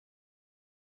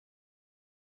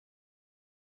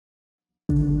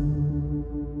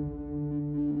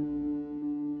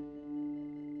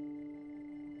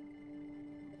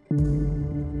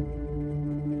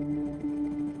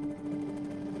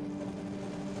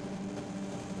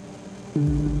No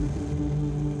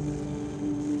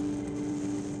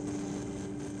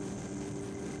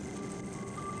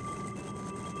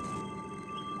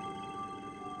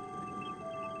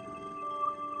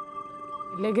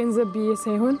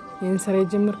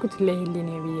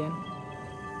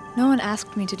one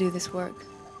asked me to do this work.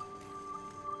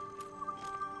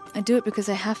 I do it because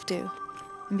I have to,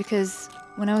 and because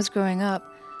when I was growing up,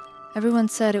 everyone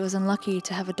said it was unlucky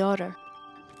to have a daughter,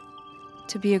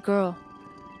 to be a girl.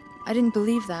 I didn't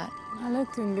believe that. I live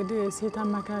in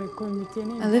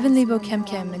Libo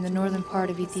Kemkem in the northern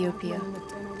part of Ethiopia.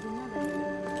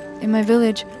 In my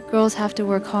village, girls have to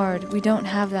work hard. We don't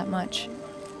have that much.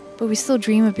 But we still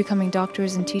dream of becoming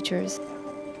doctors and teachers.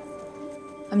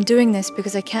 I'm doing this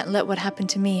because I can't let what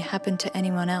happened to me happen to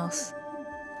anyone else.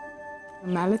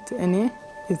 I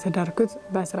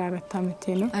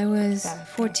was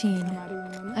 14.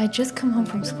 I had just come home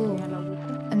from school,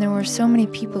 and there were so many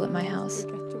people at my house.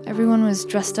 Everyone was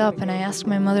dressed up, and I asked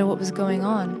my mother what was going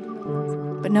on,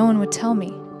 but no one would tell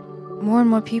me. More and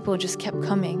more people just kept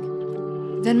coming.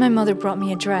 Then my mother brought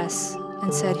me a dress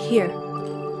and said, "Here,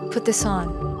 put this on.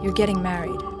 You're getting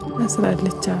married."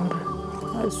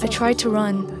 I tried to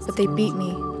run, but they beat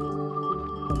me.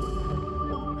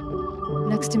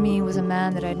 Next to me was a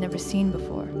man that I'd never seen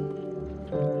before.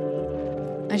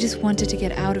 I just wanted to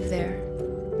get out of there.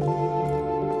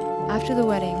 After the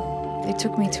wedding, they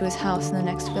took me to his house in the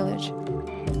next village.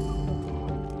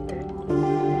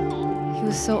 He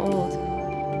was so old.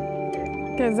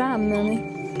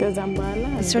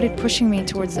 They started pushing me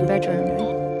towards the bedroom.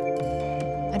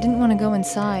 I didn't want to go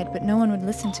inside, but no one would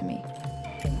listen to me.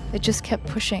 They just kept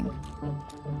pushing.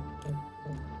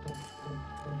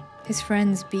 His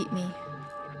friends beat me.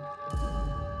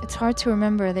 It's hard to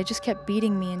remember, they just kept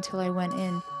beating me until I went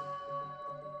in.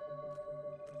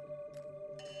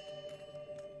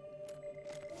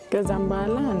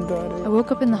 I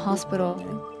woke up in the hospital.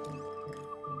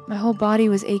 My whole body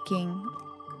was aching.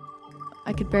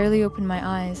 I could barely open my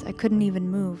eyes. I couldn't even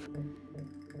move.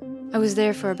 I was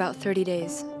there for about 30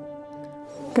 days.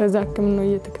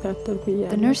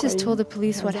 The nurses told the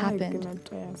police what happened.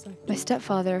 My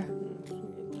stepfather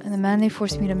and the man they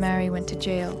forced me to marry went to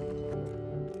jail.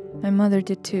 My mother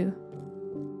did too.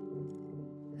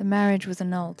 The marriage was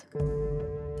annulled.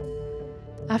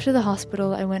 After the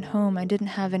hospital, I went home. I didn't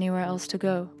have anywhere else to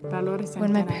go.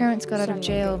 When my parents got out of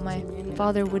jail, my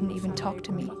father wouldn't even talk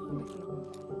to me.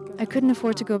 I couldn't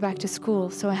afford to go back to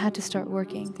school, so I had to start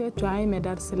working.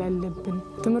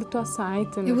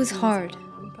 It was hard,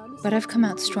 but I've come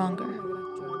out stronger.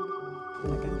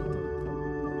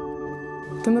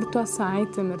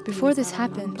 Before this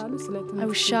happened, I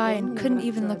was shy and couldn't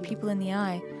even look people in the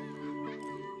eye.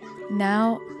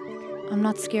 Now, I'm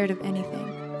not scared of anything.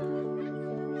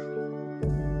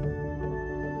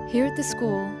 Here at the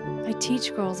school, I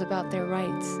teach girls about their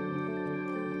rights.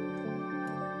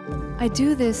 I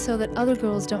do this so that other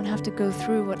girls don't have to go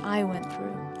through what I went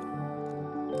through.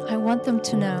 I want them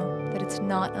to know that it's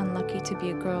not unlucky to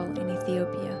be a girl in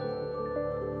Ethiopia.